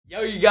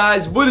Yo, you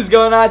guys, what is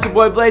going on? It's your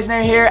boy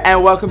Blazendary here,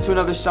 and welcome to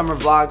another summer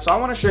vlog. So I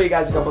want to show you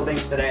guys a couple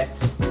things today.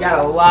 We got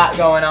a lot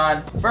going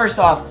on. First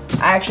off,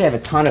 I actually have a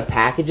ton of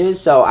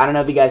packages, so I don't know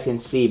if you guys can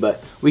see,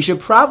 but we should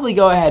probably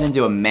go ahead and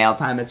do a mail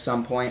time at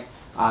some point.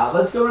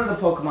 Let's go into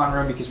the Pokemon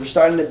room because we're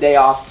starting the day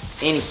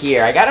off in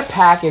here. I got a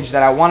package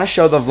that I want to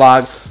show the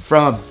vlog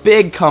from a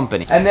big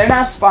company, and they're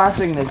not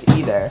sponsoring this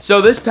either.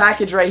 So this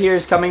package right here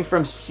is coming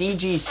from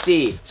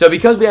CGC. So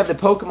because we have the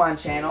Pokemon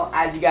channel,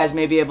 as you guys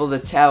may be able to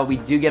tell, we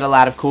do get a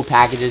lot of cool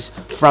packages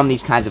from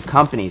these kinds of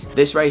companies.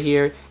 This right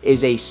here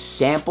is a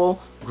sample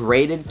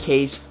graded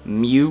case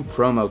Mew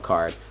promo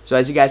card. So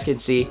as you guys can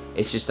see,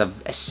 it's just a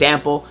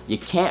sample. You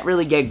can't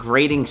really get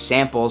grading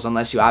samples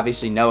unless you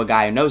obviously know a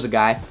guy who knows a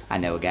guy. I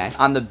know a guy.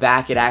 On the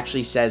back, it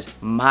actually says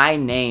my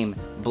name,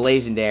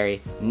 Blazendary,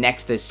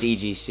 next to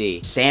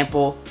CGC.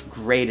 Sample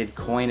graded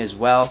coin as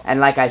well. And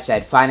like I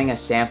said, finding a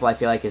sample I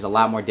feel like is a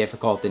lot more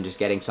difficult than just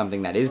getting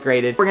something that is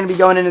graded. We're gonna be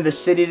going into the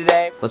city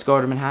today. Let's go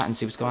over to Manhattan and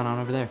see what's going on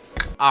over there.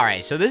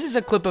 Alright, so this is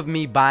a clip of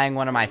me buying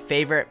one of my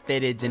favorite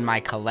fitteds in my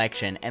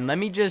collection. And let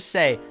me just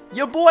say,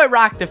 your boy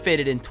rocked the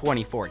fitted in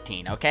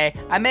 2014, okay?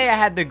 I may have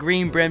had the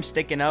green brim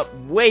sticking up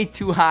way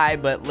too high,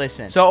 but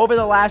listen. So over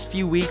the last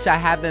few weeks, I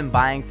have been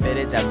buying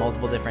fitteds at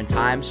multiple different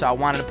times. So I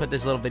wanted to put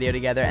this little video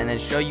together and then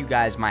show you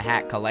guys my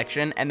hat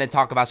collection and then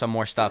talk about some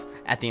more stuff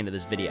at the end of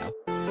this video.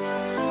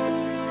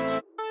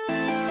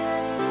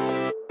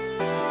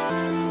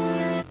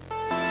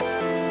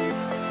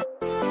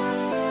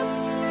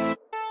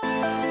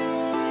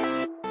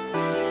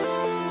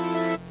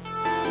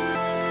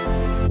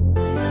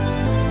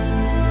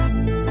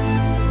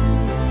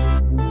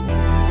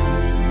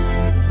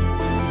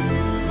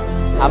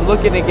 I'm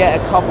looking to get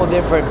a couple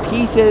different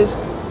pieces.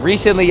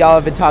 Recently, y'all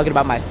have been talking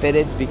about my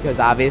fitteds because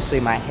obviously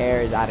my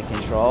hair is out of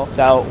control.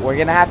 So we're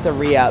gonna have to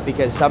re-up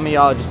because some of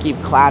y'all just keep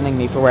clowning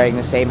me for wearing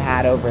the same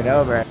hat over and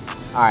over.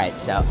 All right,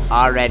 so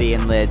already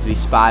in lids, we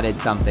spotted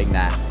something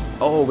that,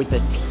 oh, with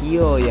the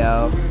teal,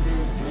 yo.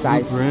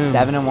 Size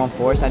 7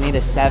 1/4. I need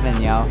a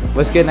 7, yo.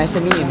 What's good? Nice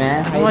to meet you,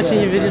 man. I'm watching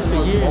your videos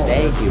for years.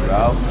 Thank you,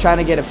 bro. I'm trying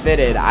to get a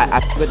fitted.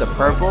 I with the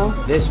purple.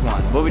 This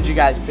one. What would you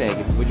guys pick?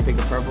 Would you pick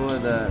the purple or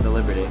the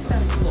Liberty?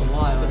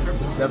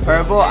 The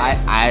purple.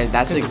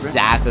 That's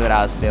exactly what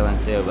I was feeling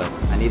too. But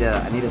I need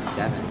a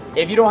 7.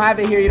 If you don't have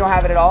it here, you don't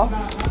have it at all.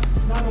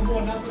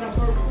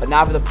 But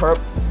not for the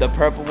purple. The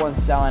purple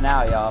one's selling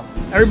out, y'all.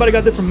 Everybody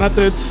got different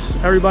methods.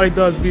 Everybody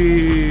does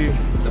the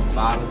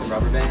bottom, the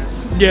rubber bands.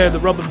 Yeah, the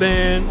rubber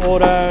band, all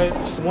that.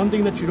 One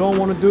thing that you don't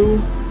want to do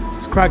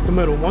is crack the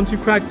middle. Once you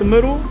crack the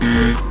middle,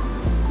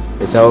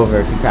 it's over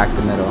if you crack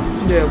the middle.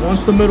 Yeah,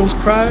 once the middle's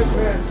cracked,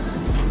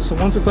 so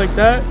once it's like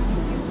that,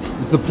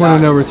 it's the point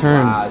of no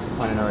return. Wow, it's the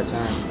point of no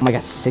return. Oh my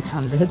god,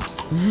 600?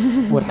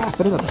 What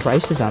happened to the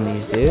prices on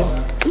these, dude?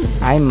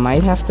 I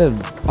might have to.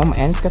 Oh,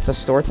 and it's got the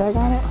store tag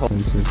on it?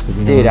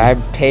 Dude, I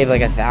paid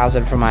like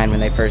 $1,000 for mine when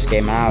they first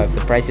came out. If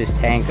the prices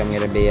tanked, I'm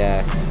gonna be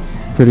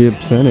pretty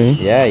upset,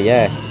 eh?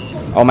 Yeah.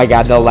 Oh my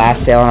god, the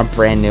last sale on a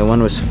brand new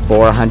one was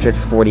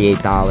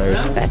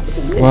 $448. That's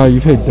sick. Wow, you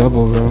paid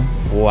double, bro.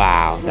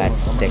 Wow, that's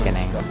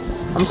sickening.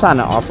 I'm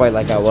signing off-white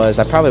like I was.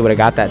 I probably would have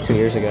got that 2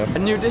 years ago. A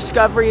new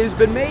discovery has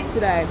been made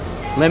today.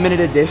 Limited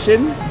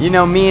edition. You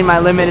know me and my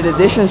limited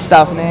edition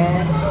stuff,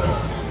 man.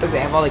 They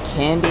have all the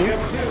candy.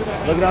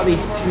 Look at all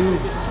these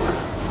tubes.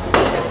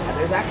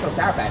 There's actual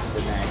Sour Patches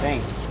in there, I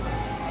think.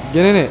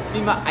 Get in it.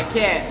 I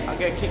can't. I'll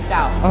get kicked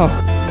out. Oh.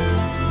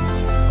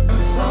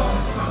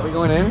 Are we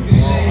going in?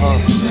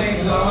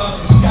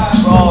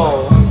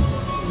 Bro.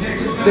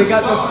 They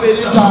got the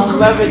fitteds on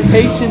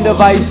levitation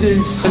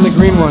devices. And the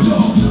green one.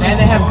 And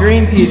they have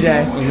green,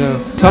 TJ. I know.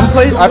 Some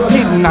place, I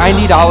paid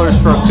 $90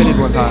 for a fitted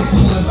one time.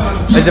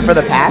 Is it for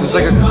the pack? It's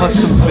like a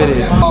custom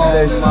fitted. Oh,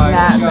 there's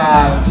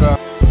snapbacks.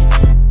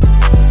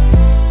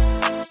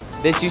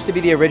 This used to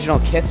be the original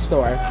Kith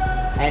store.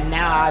 And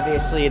now,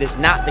 obviously, it is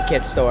not the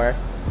Kith store.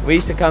 We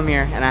used to come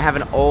here, and I have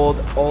an old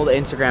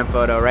Instagram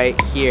photo right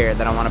here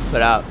that I want to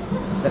put up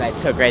that I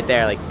took right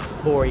there like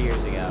 4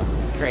 years ago.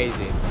 It's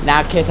crazy.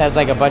 Now Kith has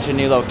like a bunch of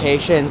new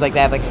locations. Like they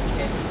have like a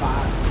Kith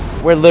spot.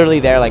 We're literally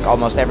there like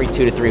almost every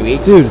 2 to 3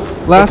 weeks. Dude,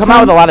 they come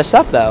out with a lot of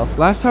stuff though.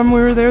 Last time we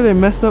were there, they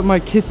messed up my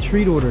Kith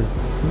treat order.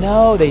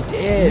 No, they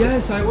did.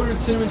 Yes, I ordered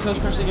Cinnamon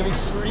Toast Crunch. They gave me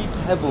 3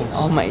 pebbles.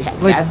 Oh my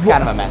god, like, that's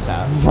kind of a mess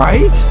up.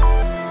 Right?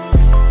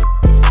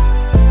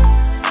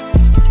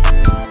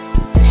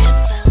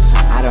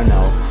 I don't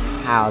know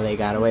how they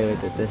got away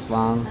with it this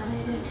long.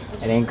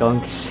 It ain't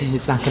going,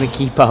 it's not gonna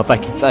keep up, I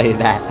can tell you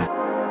that.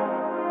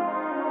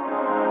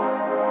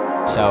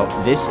 So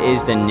this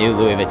is the new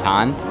Louis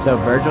Vuitton. So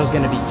Virgil's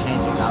gonna be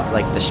changing up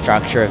like the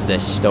structure of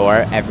this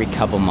store every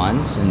couple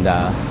months, and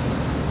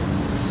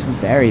it's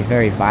very,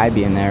 very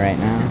vibey in there right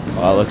now.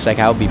 Well, it looks like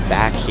I'll be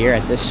back here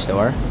at this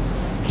store.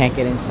 Can't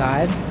get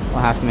inside. We'll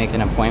have to make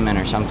an appointment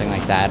or something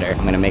like that, or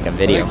I'm gonna make a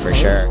video for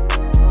sure.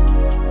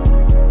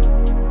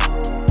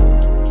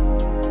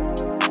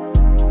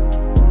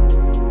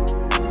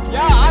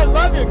 I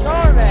love your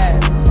car,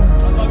 man. I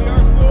love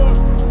yours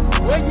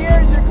too. What year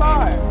is your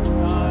car?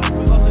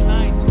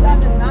 2009.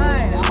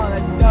 2009. Oh,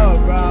 that's dope,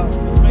 bro.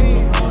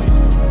 It's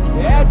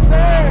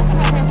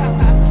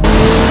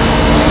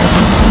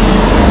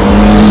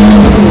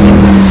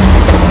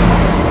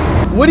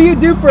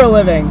do for a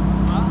living?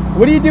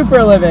 What do you do for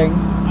a living?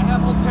 I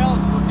have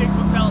hotels, boutique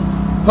hotels.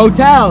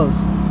 Hotels.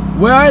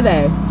 Where are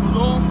they?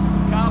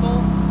 Tulum,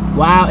 Cabo.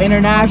 Wow,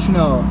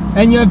 international.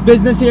 And you have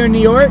business here in New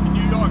York?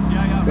 New York,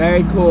 yeah.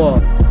 Very cool.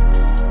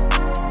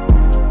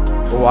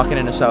 We're walking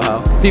into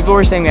Soho. People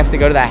were saying we have to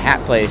go to that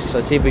hat place.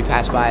 Let's see if we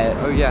pass by it.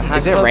 Oh yeah.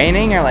 Is it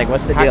raining or like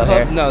what's the deal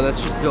here? No,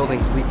 that's just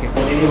buildings leaking.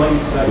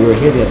 We were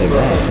here the other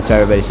day. So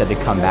everybody said to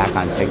come back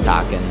on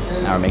TikTok and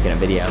now we're making a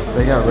video.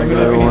 They got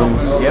regular ones.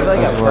 Do you have like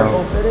a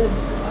purple fitted?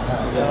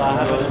 Yeah, I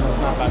have a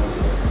snapback.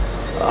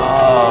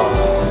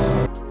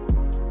 Oh.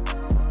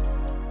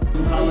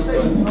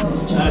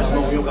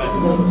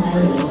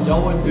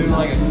 Don't do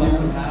like a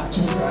custom hat.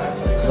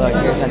 Look,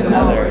 here's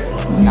another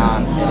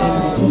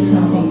non-fitted.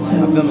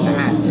 I'm filming the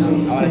hats.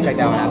 I want to check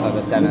that one out.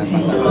 Level 7. That's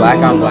my son. Black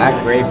on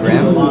black, gray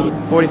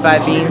brim.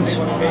 45 beans.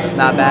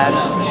 Not bad.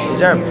 Is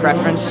there a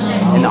preference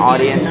in the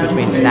audience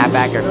between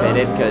snapback or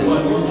fitted? Because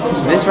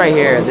this right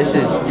here, this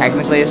is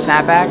technically a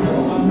snapback.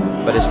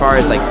 But as far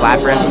as like flat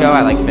brims go,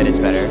 I like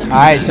fitteds better. All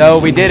right, so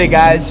we did it,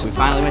 guys. We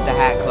finally went to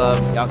Hat Club.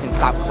 Y'all can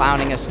stop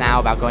clowning us now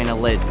about going to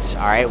Lids.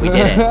 All right, we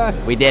did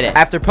it. We did it.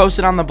 After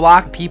posting on the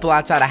block, people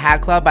outside of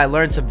Hat Club, I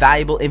learned some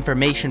valuable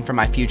information for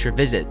my future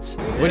visits.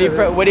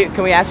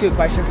 Can we ask you a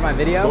question for my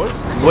video?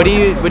 What do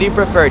you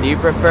prefer? Do you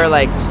prefer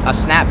like a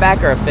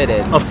snapback or a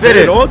fitted? A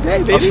fitted all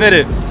day, baby. A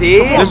fitted. See?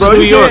 This is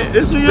New York.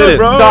 This is New York,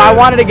 bro. So I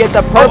wanted to get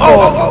the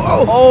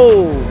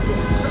purple.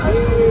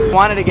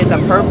 Wanted to get the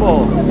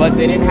purple, but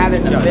they didn't have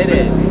it in the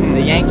fitted.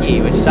 The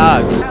Yankee, which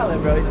sucks.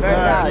 Bro, he's very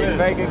valid. He's a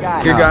very good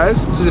guy. Here,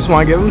 guys. So just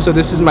want to give them. So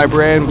this is my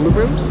brand, Blue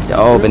Brims.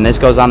 Dope, and this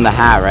goes on the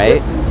hat, right?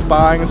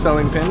 Buying and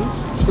selling pins.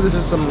 So this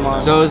is some.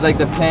 So it was like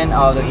the pin.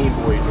 Oh,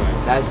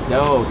 that's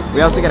dope. We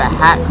also got a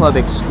Hat Club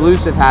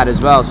exclusive hat as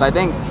well. So I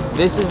think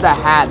this is the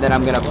hat that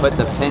I'm gonna put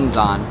the pins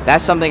on.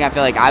 That's something I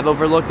feel like I've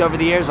overlooked over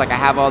the years. Like I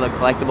have all the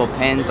collectible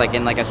pins like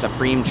in like a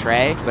Supreme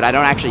tray, but I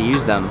don't actually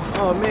use them.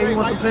 Oh man, you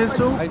want some pins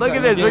too? Look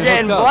at this, we're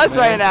getting blessed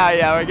right now.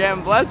 Yeah, we're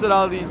getting blessed with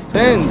all these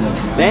pins.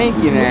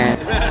 Thank you, man.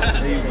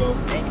 There you go.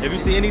 If you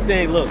see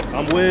anything, look,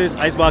 I'm Wiz,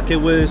 Icebox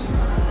Kid Wiz.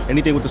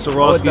 Anything with the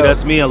Swarovski,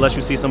 that's me, unless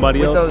you see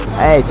somebody else.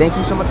 Hey, thank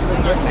you so much for the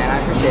gift, man. I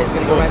appreciate it. It's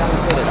gonna go right on the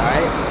fitted,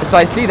 alright? So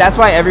I see that's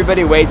why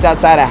everybody waits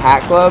outside a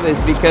Hat Club, is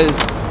because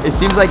it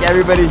seems like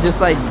everybody's just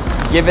like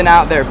giving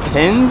out their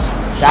pins.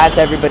 That's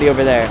everybody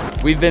over there.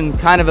 We've been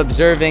kind of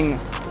observing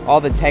all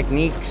the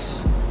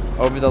techniques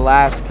over the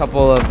last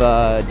couple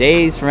of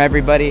days from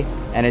everybody,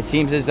 and it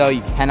seems as though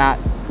you cannot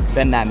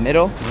bend that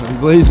middle.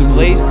 Blaze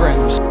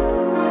brims.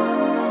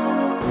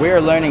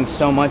 We're learning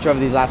so much over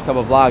these last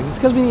couple of vlogs. It's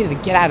because we needed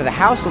to get out of the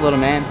house a little,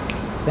 man.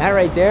 That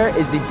right there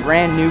is the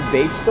brand new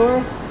Bape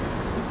store.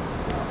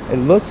 It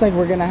looks like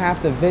we're gonna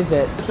have to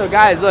visit. So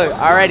guys, look,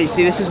 already,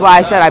 see, this is why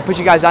I said I put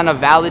you guys on a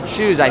valid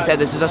shoes. I said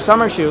this is a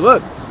summer shoe.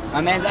 Look,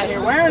 my man's out here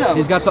wearing them.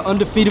 He's got the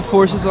undefeated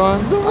forces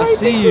on. I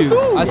see you.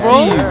 I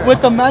see you.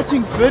 With the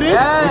matching fitted?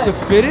 Yes. With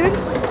the fitted?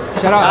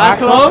 Shout out Hat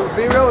Club.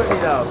 Be real with me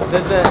though. Do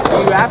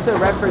you have to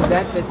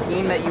represent the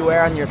team that you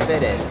wear on your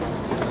fitted?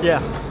 Yeah.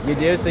 You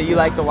do? So you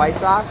like the White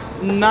Sox?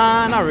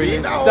 Nah, not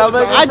really. So,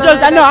 I just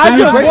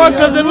bought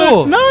because it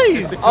looks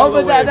nice. Oh,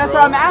 but that's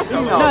what I'm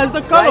asking though. No, it's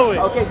the colorway.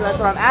 Right? Okay, so that's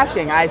what I'm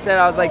asking. I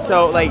was like,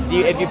 so like,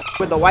 if you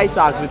with the White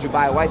Sox, would you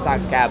buy a White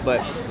Sox cap?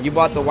 But you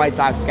bought the White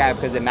Sox cap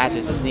because it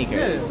matches the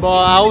sneakers. But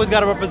I always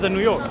gotta represent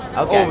New York.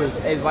 Okay.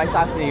 Is White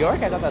Sox New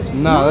York? I thought that was.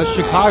 No, that's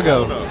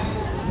Chicago.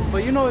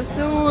 But you know, it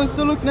still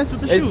looks nice with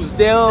the it's shoes.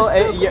 Still,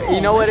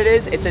 you know what it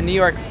is? It's a New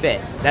York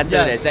fit. That's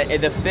what it is.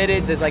 The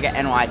fitteds is like an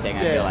NY thing.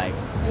 I feel like.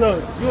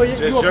 Look, you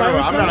a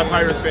Pirates I'm not a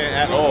Pirates fan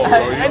at all,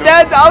 bro.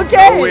 That's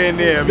okay. Nowhere in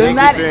there, then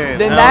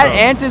that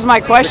answers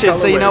my question.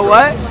 So you know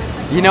what?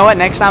 You know what?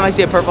 Next time I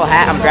see a purple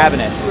hat, I'm grabbing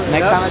it.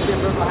 Next time I see a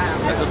purple hat,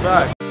 I'm grabbing it. That's a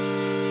fact.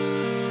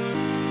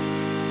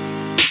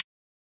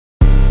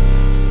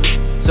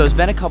 So it's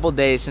been a couple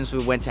days since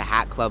we went to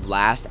Hat Club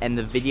last, and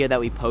the video that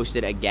we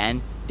posted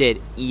again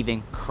did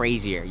even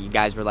crazier. You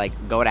guys were like,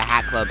 go to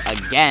Hat Club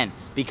again,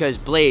 because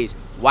Blaze,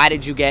 why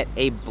did you get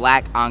a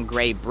black on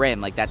gray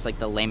brim? Like, that's like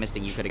the lamest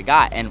thing you could have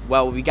got. And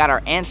well, we got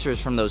our answers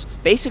from those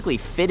basically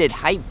fitted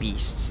hype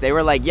beasts. They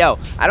were like, yo,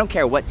 I don't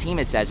care what team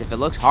it says. If it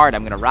looks hard,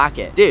 I'm gonna rock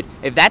it. Dude,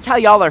 if that's how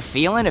y'all are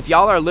feeling, if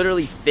y'all are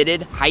literally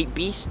fitted hype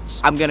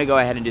beasts, I'm gonna go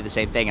ahead and do the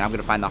same thing, and I'm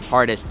gonna find the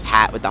hardest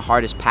hat with the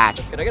hardest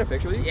patch. Can I get a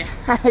picture with you? Yeah.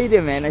 How you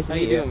doing, man? Nice to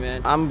meet you. How you doing,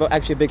 man? I'm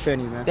actually a big fan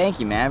of you, man.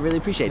 Thank you, man. I really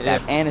appreciate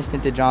that. And it's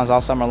tinted Johns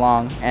all summer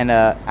long, and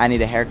I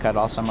need a haircut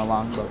all summer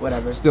long, but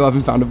whatever. Still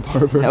haven't found a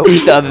barber. No, we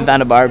still haven't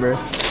found a barber.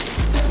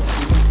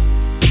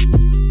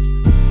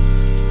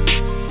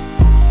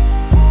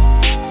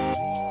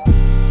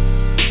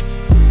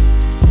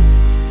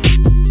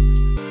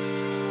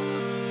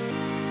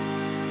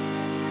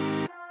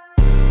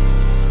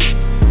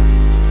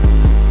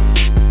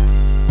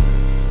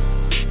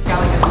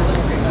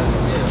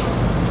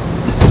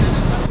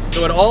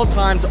 So at all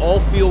times, all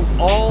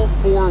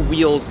four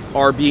wheels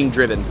are being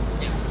driven.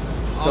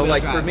 So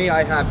like for me,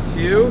 I have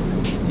 2,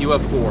 you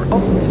have 4.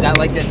 Is that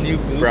like the new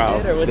boosted,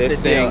 Bro, or what's this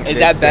the deal? thing- Is this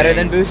that better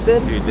thing- than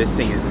boosted? Dude, this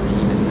thing is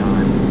demon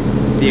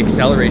time. the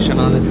acceleration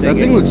on this thing. That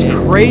thing looks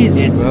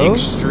crazy, It's bro.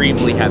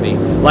 extremely heavy.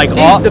 Like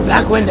Sees the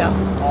back window.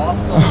 off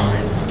the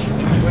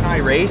line. When I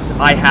race,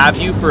 I have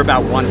you for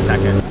about 1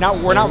 second. Now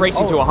we're not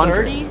racing to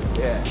 100.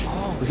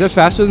 Is that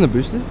faster than the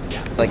boosted?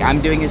 Like, I'm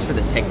doing this for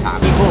the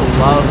TikTok. People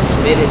love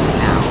fitteds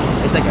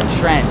now. It's like a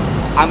trend.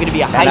 I'm gonna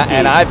be a hype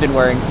And I've been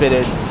wearing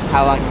fitteds.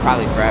 How long?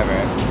 Probably forever.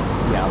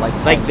 Yeah,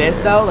 Like this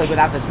though, like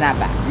without the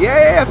snapback.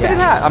 Yeah, fitted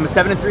hat. I'm a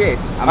 7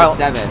 3/8. I'm a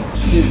 7.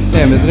 Dude,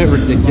 Sam, isn't it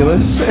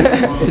ridiculous?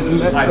 Isn't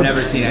that I've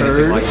never seen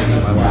anything like this in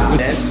my life.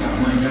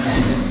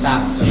 This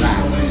stops the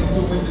back.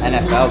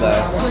 NFL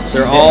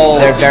They're though,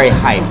 they're very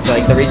hyped. So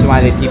like the reason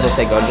why people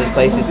say go to this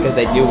place is because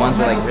they do ones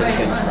with like really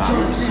good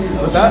drops.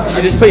 What's that?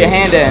 You just put your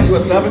hand in. You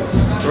a 7?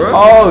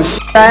 Oh,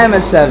 I am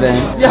a 7.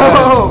 That's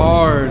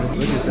hard.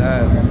 Look at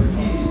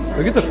that.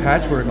 Look at the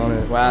patchwork on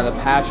it. Wow, the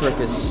patchwork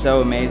is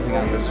so amazing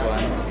on this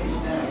one.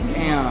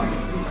 Damn.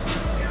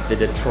 The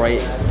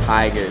Detroit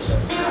Tigers.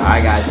 All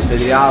right, guys,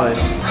 $50.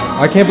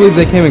 I can't believe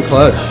they came in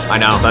close. I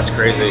know, that's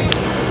crazy.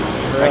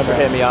 Thanks for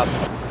hitting me up.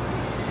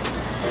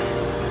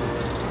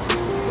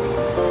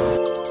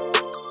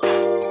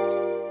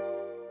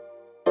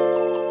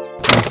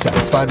 I'm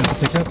satisfied with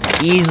the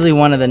pickup. Easily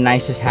one of the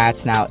nicest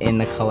hats now in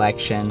the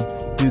collection.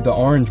 Dude, the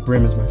orange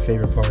brim is my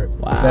favorite part.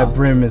 Wow. That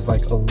brim is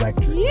like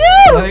electric.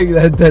 Yeah! Like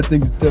that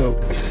thing's dope.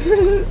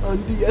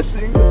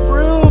 Undressing the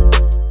brim.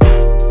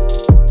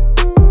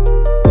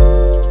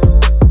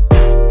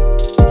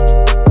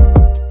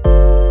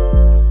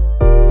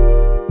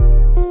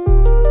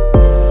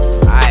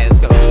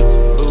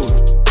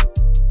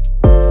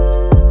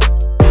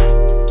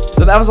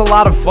 So that was a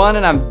lot of fun,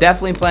 and I'm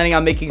definitely planning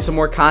on making some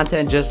more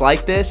content just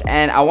like this.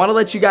 And I want to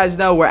let you guys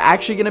know we're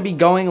actually going to be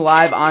going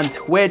live on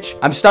Twitch.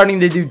 I'm starting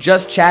to do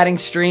just chatting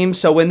streams,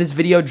 so when this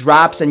video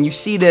drops and you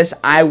see this,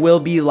 I will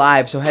be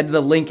live. So head to the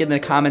link in the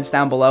comments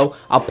down below.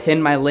 I'll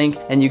pin my link,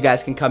 and you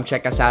guys can come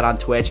check us out on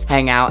Twitch,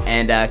 hang out,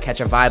 and catch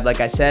a vibe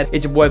like I said.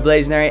 It's your boy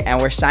Blazendary, and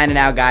we're signing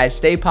out, guys.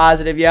 Stay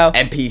positive, yo,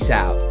 and peace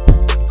out.